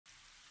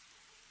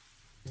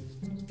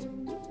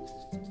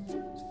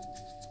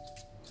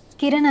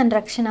Kiran and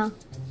Rakshana,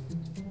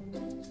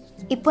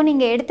 இப்போ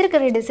நீங்க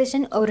எடுத்துக்கிற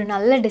டிசிஷன் ஒரு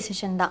நல்ல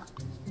டிசிஷன் தான்.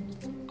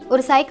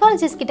 ஒரு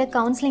சைக்காலஜிஸ்ட் கிட்ட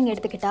கவுன்சிலிங்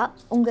எடுத்துக்கிட்டா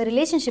உங்க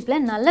ரிலேஷன்ஷிப்ல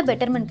நல்ல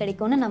பெட்டர்மென்ட்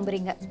கிடைக்கும்னு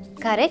நம்புறீங்க.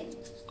 கரெக்ட்?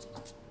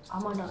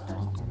 ஆமா டாக்டர்.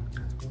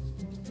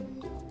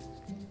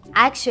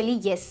 Actually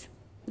S.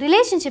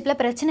 ரிலேஷன்ஷிப்ல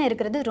பிரச்சனை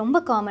இருக்கிறது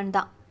ரொம்ப காமன்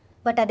தான்.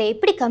 பட் அதை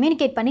எப்படி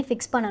கம்யூனிகேட் பண்ணி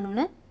ஃபிக்ஸ்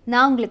பண்ணணும்னு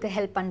நான் உங்களுக்கு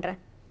ஹெல்ப் பண்றேன்.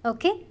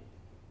 ஓகே?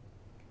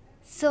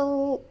 ஸோ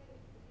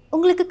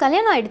உங்களுக்கு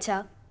கல்யாணம் ஆயிடுச்சா?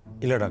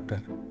 இல்லை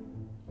டாக்டர்.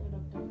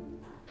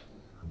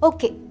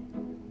 ஓகே,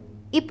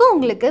 இப்போ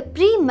உங்களுக்கு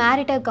ப்ரீ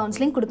மேரிட்டல்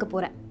கவுன்சிலிங் கொடுக்க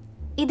போகிறேன்.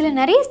 இதில்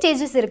நிறைய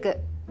ஸ்டேஜஸ் இருக்குது.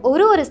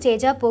 ஒரு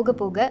ஸ்டேஜாக போக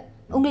போக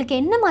உங்களுக்கு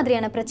என்ன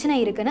மாதிரியான பிரச்சனை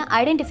இருக்குன்னு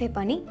ஐடென்டிஃபை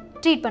பண்ணி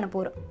ட்ரீட் பண்ண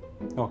போகிறோம்.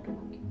 ஓகே,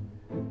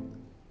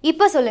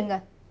 இப்போ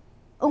சொல்லுங்கள்,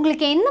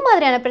 உங்களுக்கு என்ன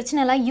மாதிரியான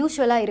பிரச்சனைலாம்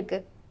யூஸ்வலாக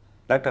இருக்குது?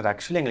 டாக்டர்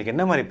ஆக்சுவலி எங்களுக்கு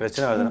என்ன மாதிரி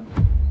பிரச்சனை வருதுன்னா,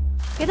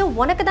 ஏதோ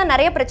உனக்கு தான்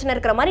நிறைய பிரச்சனை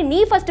இருக்கிற மாதிரி நீ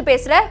ஃபர்ஸ்ட்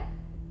பேசுற.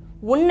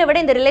 உன்னை விட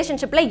இந்த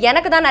ரிலேஷன்ஷிப்ல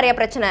எனக்கு தான் நிறைய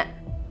பிரச்சனை.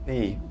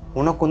 ஏய்,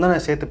 உனக்கும் தான்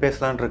நான் சேர்த்து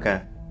பேசலான்னு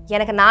இருக்கேன்.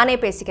 எனக்கு நானே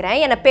பேசிக்கிறேன்,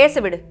 என்னை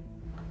பேச விடு.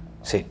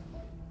 சரி,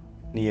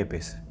 நீயே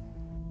பேசு.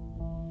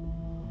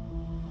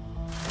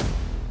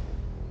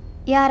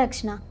 யா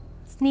ரக்ஷனா,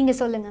 நீங்கள்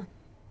சொல்லுங்கள்.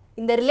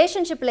 இந்த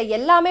ரிலேஷன்ஷிப்ல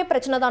எல்லாமே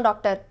பிரச்சனை தான்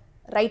doctor.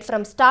 Right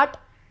from start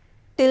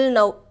till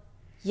now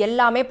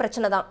எல்லாமே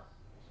பிரச்சனை தான்.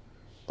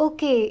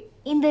 ஓகே,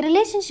 இந்த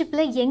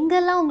ரிலேஷன்ஷிப்பில்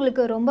எங்கெல்லாம்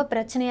உங்களுக்கு ரொம்ப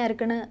பிரச்சனையாக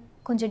இருக்குன்னு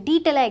கொஞ்சம்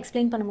டீட்டெயிலாக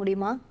எக்ஸ்பிளைன் பண்ண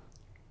முடியுமா?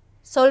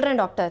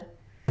 சொல்கிறேன் டாக்டர்,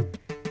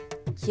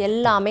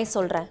 எல்லாமே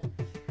சொல்கிறேன்.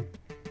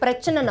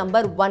 பிரச்சனை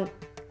நம்பர் 1,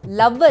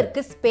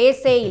 லவ்வருக்கு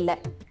ஸ்பேஸே இல்லை.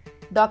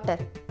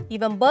 டாக்டர்,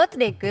 இவன்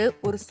பர்த்டேக்கு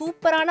ஒரு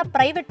சூப்பரான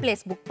பிரைவேட்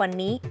பிளேஸ் புக்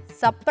பண்ணி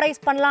சர்ப்ரைஸ்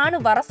பண்ணலான்னு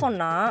வர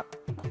சொன்னா,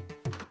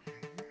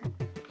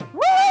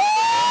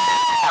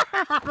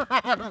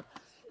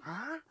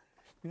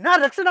 என்ன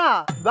ரக்ஷனா,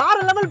 வேற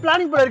லெவல்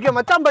பிளானிங் போல இருக்கே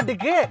மச்சான்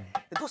பாட்டிக்கு.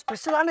 ஏதோ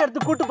ஸ்பெஷலான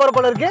இடத்துக்கு கூட்டு போற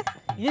போல இருக்கு.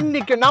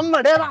 இன்னைக்கு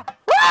நம்ம டே தான்.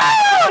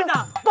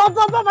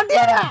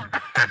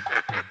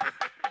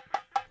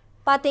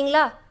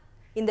 பாத்தீங்களா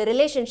இந்த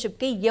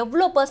ரிலேஷன்ஷிப்க்கு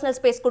எவ்வளோ பர்சனல்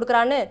ஸ்பேஸ்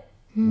கொடுக்குறான்னு.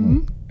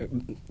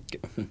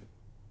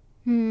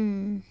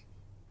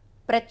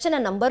 பிரச்சனை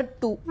நம்பர்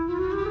 2,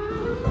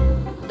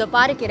 இதோ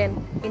பாரு கிரண்,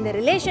 இந்த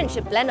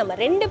ரிலேஷன்ஷிப்ல நம்ம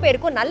 2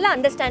 பேருக்கும் நல்ல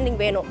அண்டர்ஸ்டாண்டிங்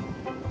வேணும்.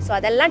 ஸோ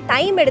அதெல்லாம்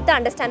டைம் எடுத்து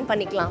அண்டர்ஸ்டாண்ட்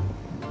பண்ணிக்கலாம்.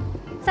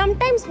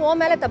 சம்டைம்ஸ் உன்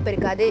மேலே தப்பு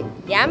இருக்காது,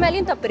 என்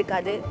மேலேயும் தப்பு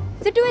இருக்காது,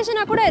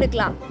 சிச்சுவேஷனாக கூட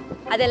இருக்கலாம்.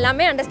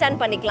 அதெல்லாமே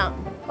அண்டர்ஸ்டாண்ட் பண்ணிக்கலாம்.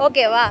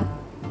 ஓகேவா?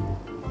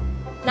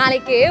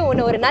 நாளைக்கு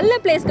உன்னை ஒரு நல்ல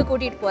பிளேஸ்க்கு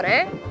கூட்டிகிட்டு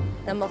போகிறேன்.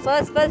 நம்ம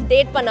ஃபர்ஸ்ட்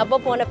டேட் பண்ணப்போ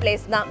போன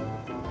பிளேஸ் தான்.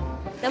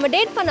 நம்ம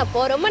டேட்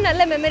பண்ணப்போ ரொம்ப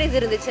நல்ல மெமரிஸ்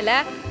இருந்துச்சுல்ல.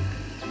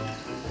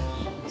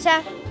 சே,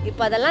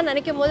 இப்போ அதெல்லாம்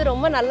நினைக்கும் போது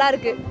ரொம்ப நல்லா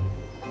இருக்கு.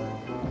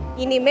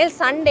 இனிமேல்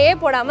சண்டே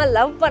போடாமல்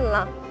லவ்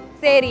பண்ணலாம்.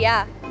 சரியா?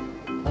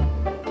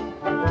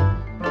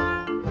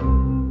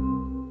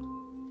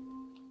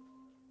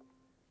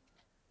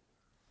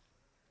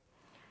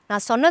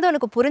 நான் சொன்னது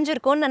உனக்கு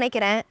புரிஞ்சிருக்கும்னு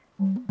நினைக்கிறேன்.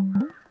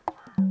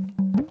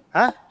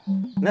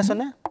 என்ன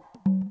சொன்ன?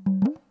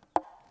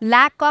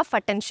 Lack of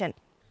attention.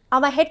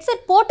 அவன்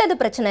ஹெட்செட் போட்டது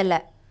பிரச்சனை இல்லை,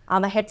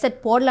 அவன் ஹெட்செட்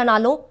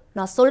போடலனாலும்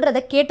நான் சொல்றத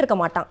கேட்டிருக்க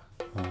மாட்டான்.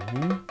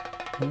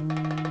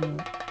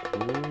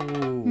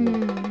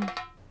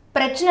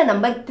 பிரச்சனை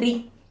நம்பர் 3,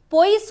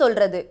 பொய்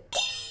சொல்றது.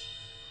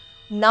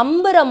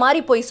 நம்புற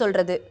மாதிரி பொய்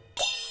சொல்றது.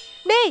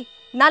 டேய்,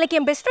 நாளைக்கு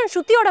என் best friend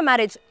ஸ்ருதியோட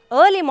marriage.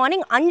 Early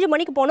morning 5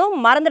 மணிக்கு போகணும்,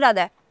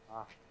 மறந்துடாத.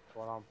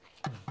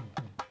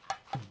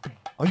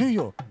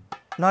 ஐயோ,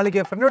 நாளைக்கு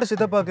என் ஃப்ரெண்டோட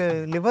சித்தப்பாக்கு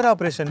லிவர்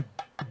ஆப்ரேஷன்.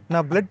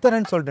 நான் பிளட்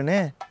தரேன்னு சொல்லிட்டேனே.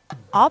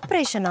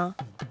 ஆப்ரேஷனா?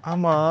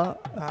 ஆமாம்.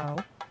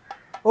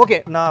 ஓகே,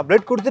 நான்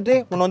பிளட் கொடுத்துட்டு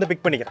உன்னை வந்து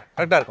பிக் பண்ணிக்கிறேன்.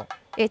 கரெக்டாக இருக்கும்.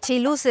 ஏச்சி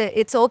லூஸு,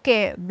 இட்ஸ் ஓகே.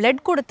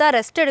 பிளட் கொடுத்தா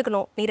ரெஸ்ட்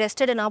எடுக்கணும். நீ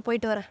ரெஸ்ட் எடு, நான்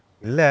போயிட்டு வரேன்.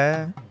 இல்லை,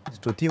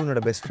 ஸ்ருதி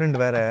உன்னோட பெஸ்ட் ஃப்ரெண்ட்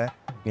வேற.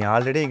 நீ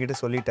ஆல்ரெடி என்கிட்ட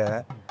சொல்லிட்ட.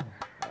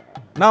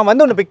 நான்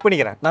வந்து உன்னை பிக்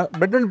பண்ணிக்கிறேன். நான்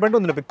பிளட்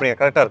பண்ணிட்டு உன்னை பிக்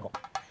பண்ணிக்கிறேன். கரெக்டாக இருக்கும்.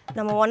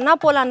 நம்ம ஒன்றா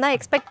போகலான்னு தான்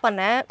எக்ஸ்பெக்ட்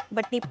பண்ணேன்.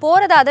 பட் நீ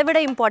போகிறது அதை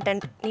விட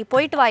இம்பார்ட்டன்ட். நீ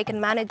போயிட்டு வா, ஐ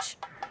கேன் மேனேஜ்.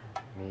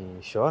 நீ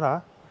ஷோரா?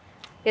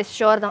 எஸ்,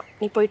 ஷோர் தான்.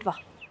 நீ போயிட்டு வா.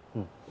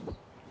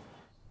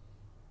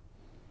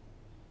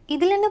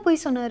 இதில் என்ன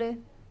போய் சொன்னார்?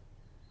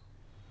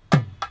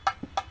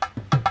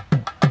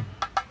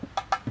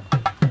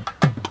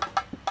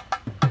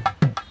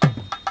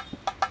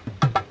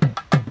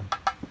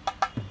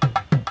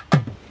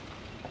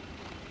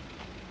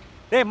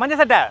 டேய் மஞ்சள்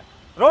சட்டை,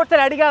 ரோட்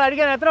சைடு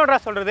அடிக்காத எத்தனை ஓட்டா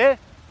சொல்கிறது?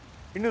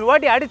 இன்னொரு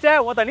வாட்டி அடிச்ச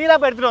ஒருத்த நீ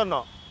தான் போய் எடுத்துகிட்டு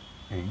வரணும்.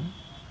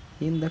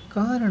 இந்த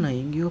காரை நான்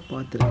எங்கேயோ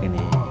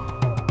பார்த்துருக்கேனே.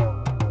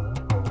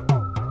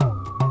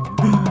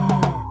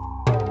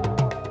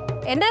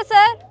 என்ன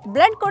சார்,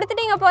 பிளட்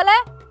கொடுத்துட்டீங்க போல,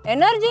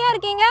 எனர்ஜியா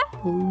இருக்கீங்க.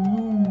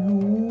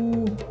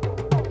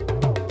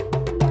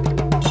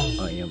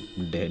 ஐ அம்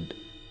டெட்.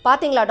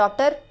 பாத்தீங்களா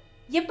டாக்டர்,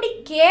 எப்படி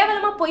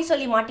கேவலமா பொய்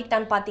சொல்லி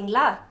மாட்டிக்கிட்டான்னு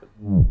பாத்தீங்களா?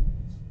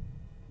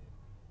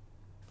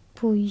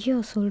 பொய்யா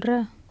சொல்ற?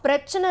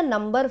 பிரச்சனை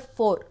நம்பர்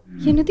 4.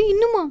 என்னது,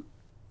 இன்னுமா?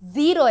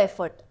 0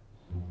 எஃபர்ட்.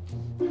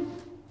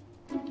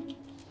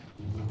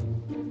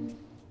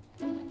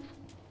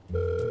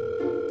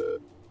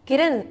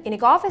 கிரண்,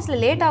 இன்னைக்கு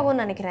ஆஃபீஸில் லேட்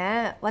ஆகும்னு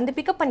நினைக்கிறேன். வந்து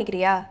பிக்கப்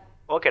பண்ணிக்கிறியா?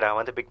 ஓகேடா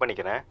வந்து பிக்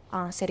பண்ணிக்கிறேன்.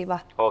 சரி வா.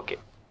 ஓகே.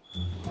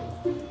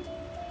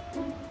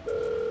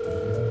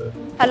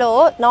 ஹலோ,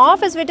 நான்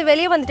ஆஃபீஸ் விட்டு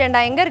வெளியே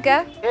வந்துட்டேன்டா. எங்க இருக்க?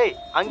 ஏய்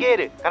அங்கேயே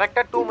இரு,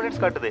 கரெக்டாக 2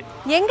 மினிட்ஸ் காட்டுது.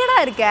 எங்கடா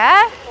இருக்க?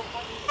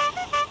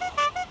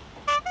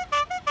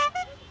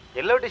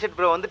 எல்லோ டிஷர்ட்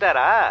ப்ரோ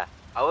வந்துட்டாரா?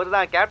 அவர்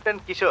தான்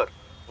கேப்டன் கிஷோர்.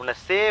 உன்னை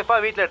சேஃபாக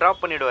வீட்டில்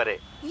ட்ராப் பண்ணிவிடுவார்.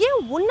 ஏன்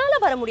உன்னால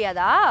வர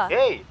முடியாதா?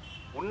 ஏய்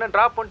உன்னை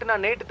ட்ராப் பண்ணிட்டு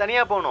நான் நைட்டு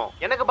தனியாக போகணும்,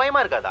 எனக்கு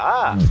பயமாக இருக்காதா?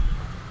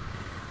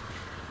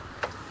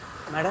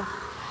 மேடம்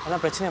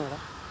அதான் பிரச்சனை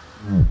மேடம்.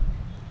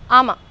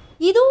 ஆமா,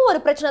 இதுவும் ஒரு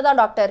பிரச்சனை தான்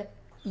டாக்டர்.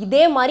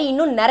 இதே மாதிரி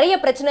இன்னும் நிறைய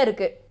பிரச்சனை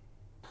இருக்கு.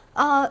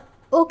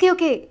 Okay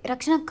okay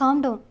Rakshana,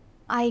 calm down.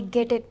 I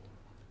get it.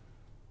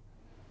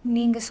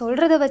 நீங்கள்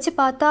சொல்கிறத வச்சு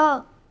பார்த்தா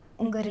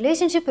உங்கள்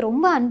ரிலேஷன்ஷிப்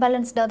ரொம்ப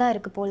அன்பேலன்ஸ்டாக தான்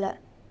இருக்குது போல்.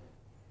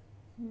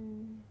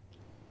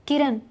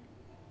 கிரண்,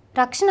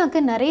 ரக்ஷனாக்கு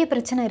நிறைய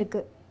பிரச்சனை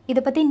இருக்குது.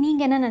 இதை பற்றி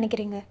நீங்கள் என்ன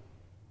நினைக்கிறீங்க?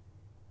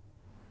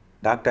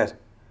 டாக்டர்,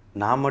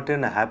 நான் மட்டும்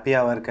என்ன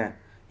ஹாப்பியாக இருக்கேன்,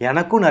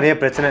 எனக்கும் நிறைய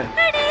பிரச்சனை.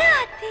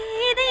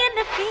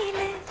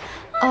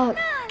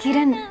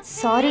 கிரண்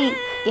சாரி,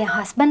 என்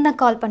ஹஸ்பண்ட் தான்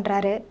கால்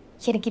பண்ணுறாரு.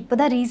 எனக்கு இப்போ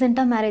தான்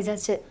ரீசெண்டாக மேரேஜ்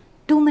ஆச்சு.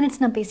 2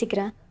 மினிட்ஸ் நான்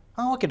பேசிக்கிறேன்.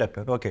 Okay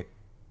doctor, okay.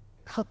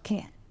 Okay.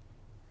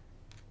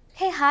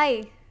 Hey hi.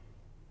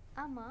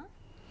 ஆமாம்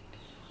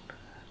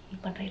நீ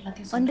பண்ணுற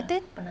எல்லாத்தையும் வந்துட்டு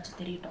பண்ணாச்சு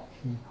தெரியட்டும்.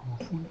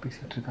 ஃபோன்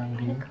பேசிட்டு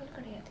இருக்காங்க.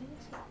 கிடையாது.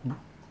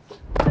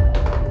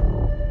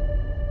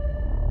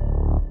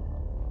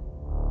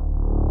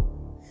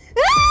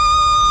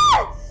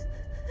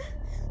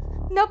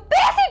 நான்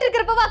பேசிட்டு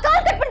இருக்கிறப்பவா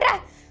கால் கட் பண்ற?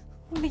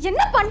 நீ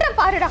என்ன பண்ற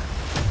பாருடா.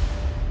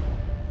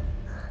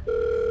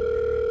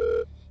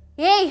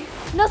 ஏய்,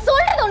 நான்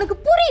சொல்றது உனக்கு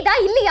புரியுதா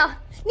இல்லையா?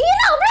 நீ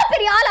என்ன அவ்வளவு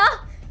பெரிய ஆளா?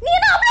 நீ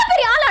என்ன அவ்வளவு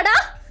பெரிய ஆளாடா?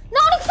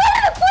 நான் உனக்கு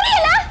சொல்றது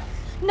புரியல?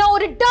 நான்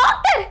ஒரு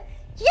டாக்டர்.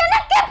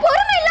 எனக்கு